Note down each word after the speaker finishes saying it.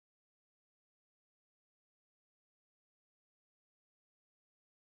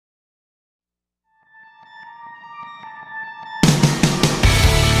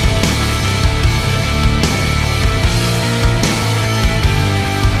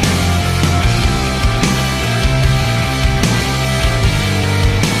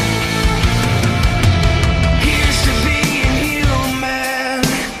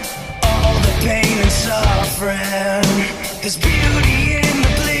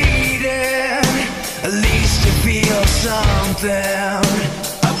something.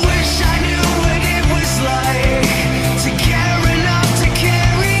 I wish I knew what it was like to care enough to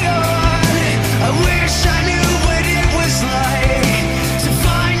carry on. I wish I knew what it was like to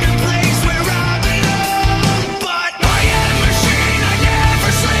find a place where I belong. But I am a machine, I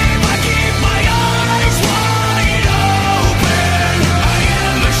never sleep, I keep my eyes wide open. I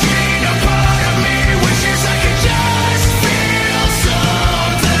am a machine, a part of me wishes I could just feel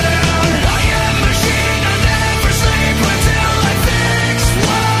something. I am a machine, I never sleep until I fix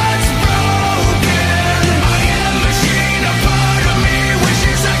what's broken. I am a machine, a part of me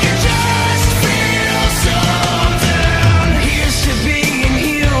wishes I could just feel something. Here's to being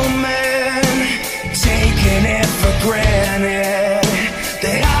human, taking it for granted.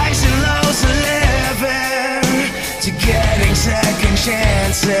 The highs and lows of living, to getting second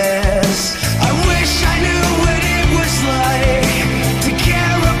chances. I wish I knew what it was like to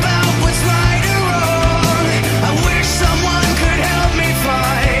care about what's right or wrong. I wish someone could help me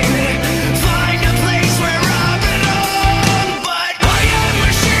find a place where I belong. But I am a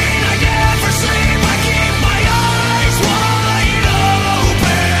machine, I never sleep, I keep my eyes wide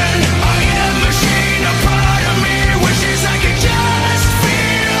open. I am a machine, a part of me wishes I could just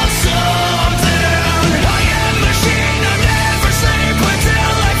feel something. I am a machine, I never sleep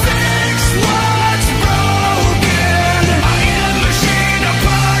until I fix what's broken. I am a machine, a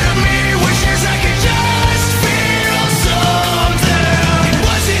part of me wishes I could just feel something.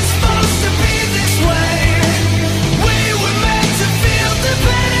 Was it supposed to be this way? We were meant to feel the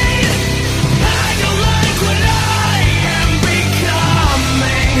pain. I don't like what I am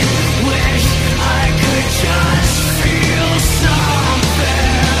becoming. Wish I could just feel something.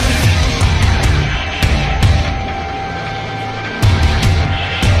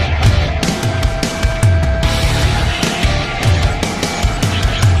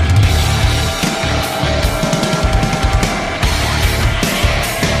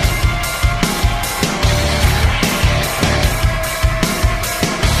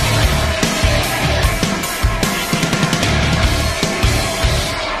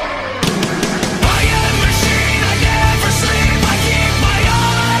 I am a machine, I never sleep, I keep my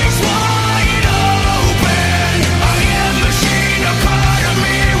eyes wide open. I am a machine, a part of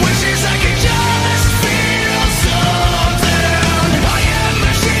me wishes I could just feel something. I am a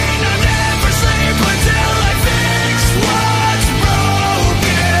machine, I never sleep until I fix what's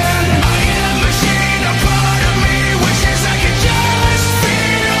broken. I am a machine, a part of me wishes I could just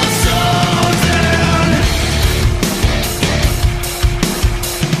feel something.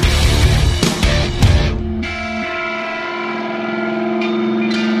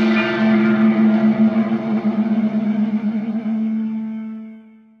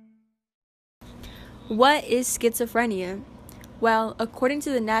 What is schizophrenia? Well, according to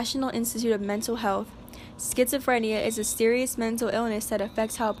the National Institute of Mental Health, schizophrenia is a serious mental illness that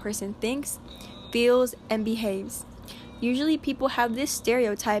affects how a person thinks, feels, and behaves. Usually people have this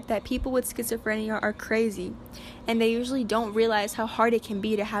stereotype that people with schizophrenia are crazy, and they usually don't realize how hard it can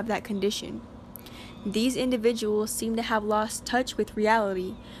be to have that condition. These individuals seem to have lost touch with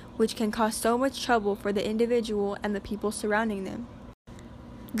reality, which can cause so much trouble for the individual and the people surrounding them.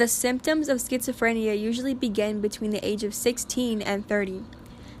 The symptoms of schizophrenia usually begin between the age of 16 and 30.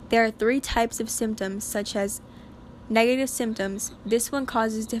 There are 3 types of symptoms, such as negative symptoms. This one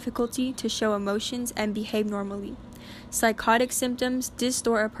causes difficulty to show emotions and behave normally. Psychotic symptoms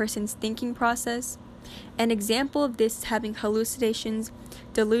distort a person's thinking process. An example of this is having hallucinations,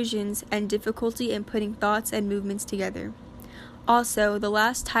 delusions, and difficulty in putting thoughts and movements together. Also, the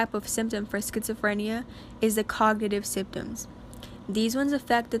last type of symptom for schizophrenia is the cognitive symptoms. These ones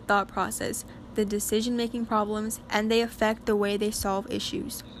affect the thought process, the decision-making problems, and they affect the way they solve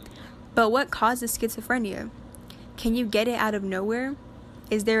issues. But what causes schizophrenia? Can you get it out of nowhere?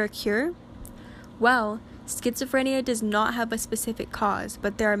 Is there a cure? Well, schizophrenia does not have a specific cause,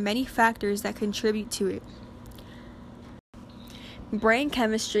 but there are many factors that contribute to it. Brain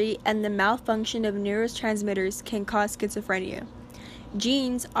chemistry and the malfunction of neurotransmitters can cause schizophrenia.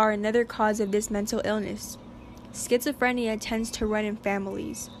 Genes are another cause of this mental illness. Schizophrenia tends to run in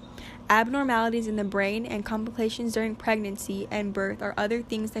families. Abnormalities in the brain and complications during pregnancy and birth are other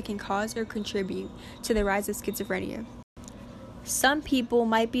things that can cause or contribute to the rise of schizophrenia. Some people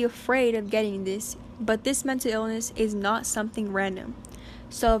might be afraid of getting this, but this mental illness is not something random.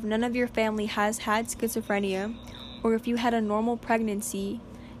 So if none of your family has had schizophrenia, or if you had a normal pregnancy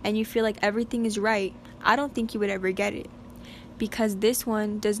and you feel like everything is right, I don't think you would ever get it, because this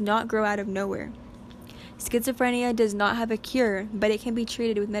one does not grow out of nowhere. Schizophrenia does not have a cure, but it can be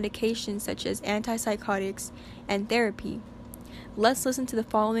treated with medications such as antipsychotics and therapy. Let's listen to the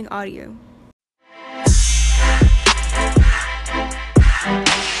following audio.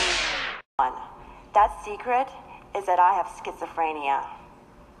 That secret is that I have schizophrenia.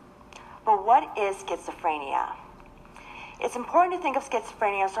 But what is schizophrenia? It's important to think of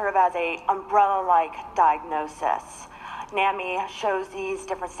schizophrenia sort of as an umbrella-like diagnosis. NAMI shows these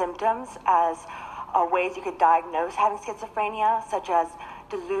different symptoms as ways you could diagnose having schizophrenia, such as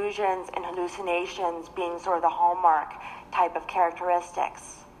delusions and hallucinations being sort of the hallmark type of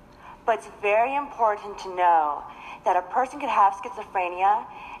characteristics. But it's very important to know that a person could have schizophrenia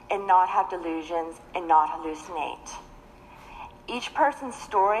and not have delusions and not hallucinate. Each person's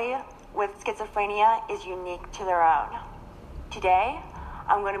story with schizophrenia is unique to their own. Today,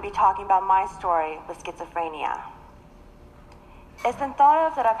 I'm going to be talking about my story with schizophrenia. It's been thought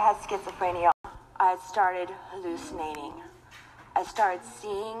of that I've had schizophrenia. I had started hallucinating. I started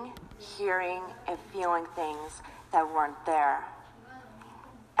seeing, hearing, and feeling things that weren't there.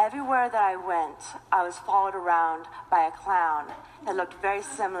 Everywhere that I went, I was followed around by a clown that looked very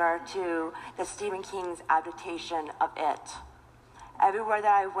similar to the Stephen King's adaptation of It. Everywhere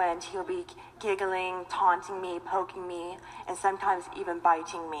that I went, he'll be giggling, taunting me, poking me, and sometimes even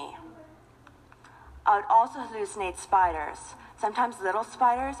biting me. I would also hallucinate spiders, sometimes little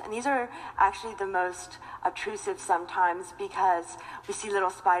spiders, and these are actually the most obtrusive sometimes because we see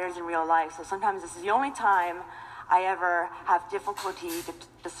little spiders in real life, so sometimes this is the only time I ever have difficulty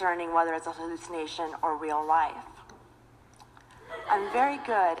discerning whether it's a hallucination or real life. I'm very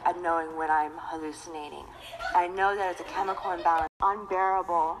good at knowing when I'm hallucinating. I know that it's a chemical imbalance.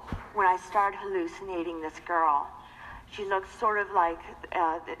 Unbearable when I started hallucinating this girl. She looked sort of like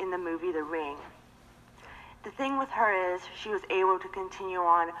in the movie The Ring. The thing with her is she was able to continue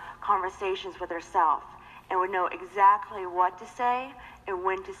on conversations with herself and would know exactly what to say and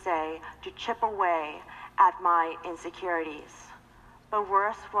when to say to chip away at my insecurities. But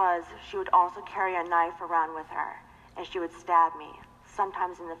worse was she would also carry a knife around with her and she would stab me,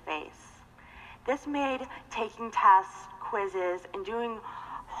 sometimes in the face. This made taking tests, quizzes, and doing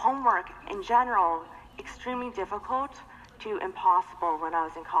homework in general extremely difficult to impossible when I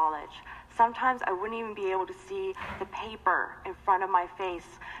was in college. Sometimes I wouldn't even be able to see the paper in front of my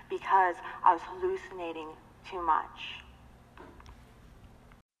face because I was hallucinating too much.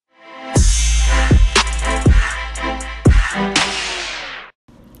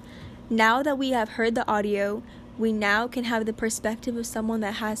 Now that we have heard the audio, we now can have the perspective of someone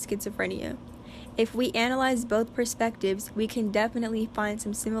that has schizophrenia. If we analyze both perspectives, we can definitely find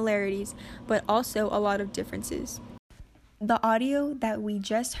some similarities, but also a lot of differences. The audio that we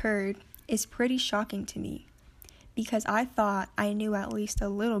just heard is pretty shocking to me, because I thought I knew at least a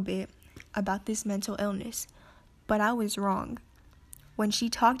little bit about this mental illness, but I was wrong. When she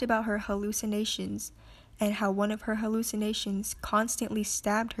talked about her hallucinations and how one of her hallucinations constantly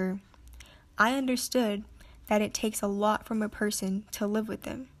stabbed her, I understood that it takes a lot from a person to live with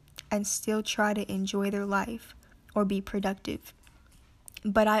them and still try to enjoy their life or be productive.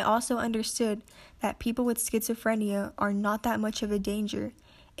 But I also understood that people with schizophrenia are not that much of a danger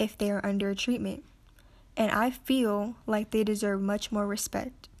if they are under treatment, and I feel like they deserve much more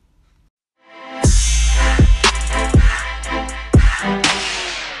respect.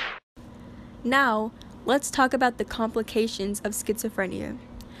 Now, let's talk about the complications of schizophrenia.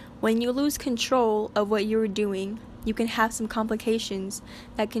 When you lose control of what you're doing, you can have some complications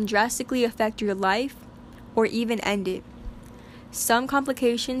that can drastically affect your life or even end it. Some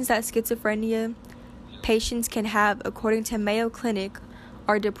complications that schizophrenia patients can have, according to Mayo Clinic,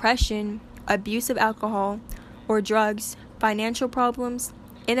 are depression, abuse of alcohol or drugs, financial problems,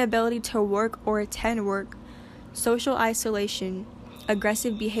 inability to work or attend work, social isolation,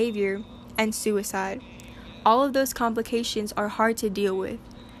 aggressive behavior, and suicide. All of those complications are hard to deal with.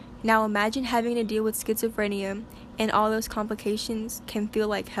 Now imagine having to deal with schizophrenia, and all those complications can feel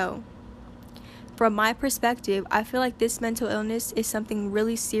like hell. From my perspective, I feel like this mental illness is something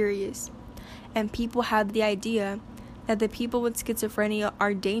really serious, and people have the idea that the people with schizophrenia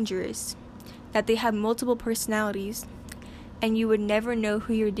are dangerous, that they have multiple personalities, and you would never know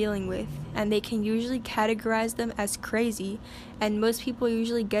who you're dealing with, and they can usually categorize them as crazy, and most people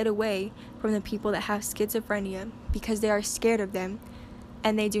usually get away from the people that have schizophrenia because they are scared of them,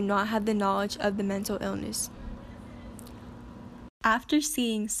 and they do not have the knowledge of the mental illness. After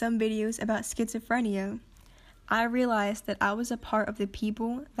seeing some videos about schizophrenia, I realized that I was a part of the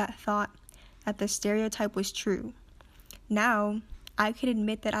people that thought that the stereotype was true. Now, I can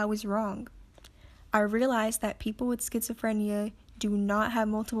admit that I was wrong. I realized that people with schizophrenia do not have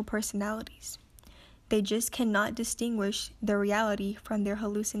multiple personalities. They just cannot distinguish the reality from their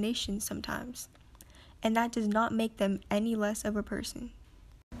hallucinations sometimes, and that does not make them any less of a person.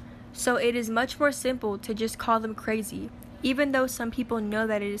 So it is much more simple to just call them crazy, even though some people know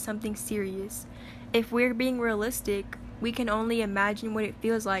that it is something serious. If we're being realistic, we can only imagine what it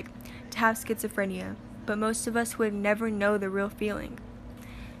feels like to have schizophrenia, but most of us would never know the real feeling.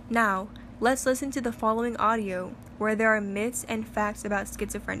 Now, let's listen to the following audio where there are myths and facts about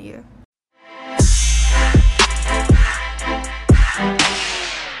schizophrenia.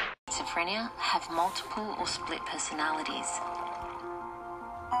 Schizophrenia have multiple or split personalities.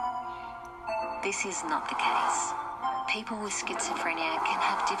 This is not the case. People with schizophrenia can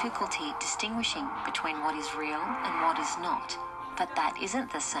have difficulty distinguishing between what is real and what is not, but that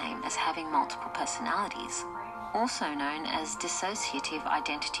isn't the same as having multiple personalities, also known as dissociative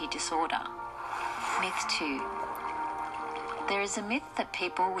identity disorder. Myth 2. There is a myth that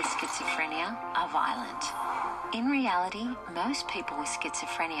people with schizophrenia are violent. In reality, most people with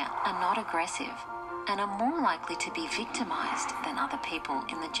schizophrenia are not aggressive and are more likely to be victimized than other people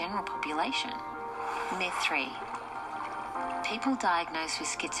in the general population. Myth 3. People diagnosed with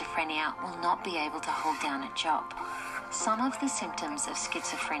schizophrenia will not be able to hold down a job. Some of the symptoms of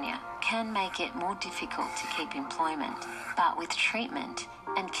schizophrenia can make it more difficult to keep employment, but with treatment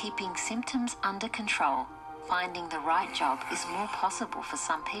and keeping symptoms under control, finding the right job is more possible for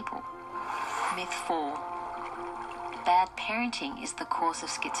some people. Myth 4. Bad parenting is the cause of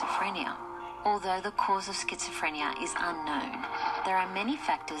schizophrenia. Although the cause of schizophrenia is unknown, there are many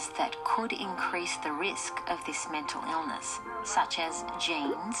factors that could increase the risk of this mental illness, such as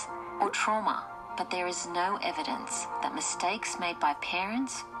genes or trauma, but there is no evidence that mistakes made by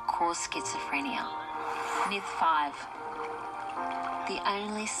parents cause schizophrenia. Myth 5. The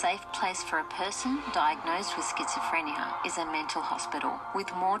only safe place for a person diagnosed with schizophrenia is a mental hospital,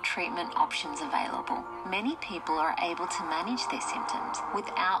 with more treatment options available. Many people are able to manage their symptoms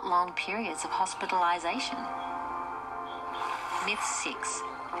without long periods of hospitalization. Myth 6.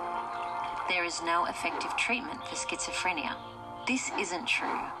 There is no effective treatment for schizophrenia. This isn't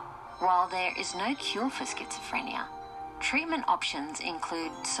true. While there is no cure for schizophrenia, treatment options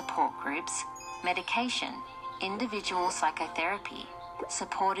include support groups, medication, individual psychotherapy,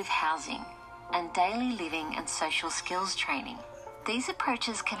 supportive housing, and daily living and social skills training. These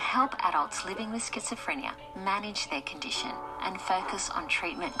approaches can help adults living with schizophrenia manage their condition and focus on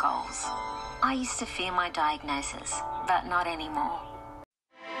treatment goals. I used to fear my diagnosis, but not anymore.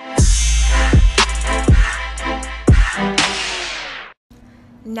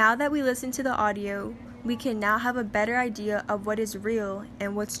 Now that we listen to the audio, we can now have a better idea of what is real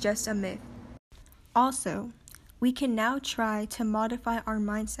and what's just a myth. Also, we can now try to modify our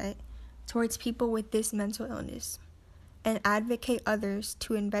mindset towards people with this mental illness and advocate others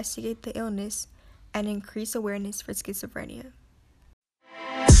to investigate the illness and increase awareness for schizophrenia.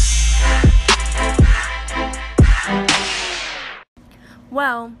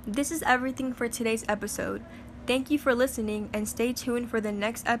 Well, this is everything for today's episode. Thank you for listening and stay tuned for the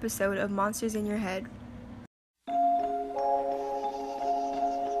next episode of Monsters in Your Head.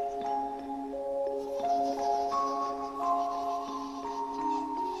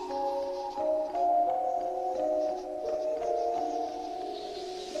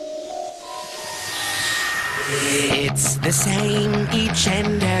 It's the same each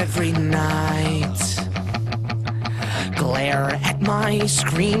and every night. Glare at my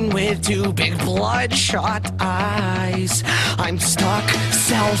screen with two big bloodshot eyes. I'm stuck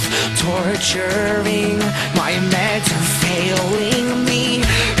self-torturing. My meds are failing me.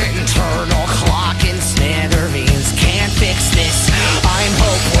 Internal clock in smithereens. Can't fix this, I'm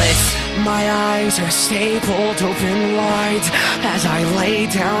hopeless. My eyes are stapled open wide as I lay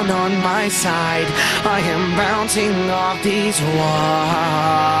down on my side. I am bouncing off these walls.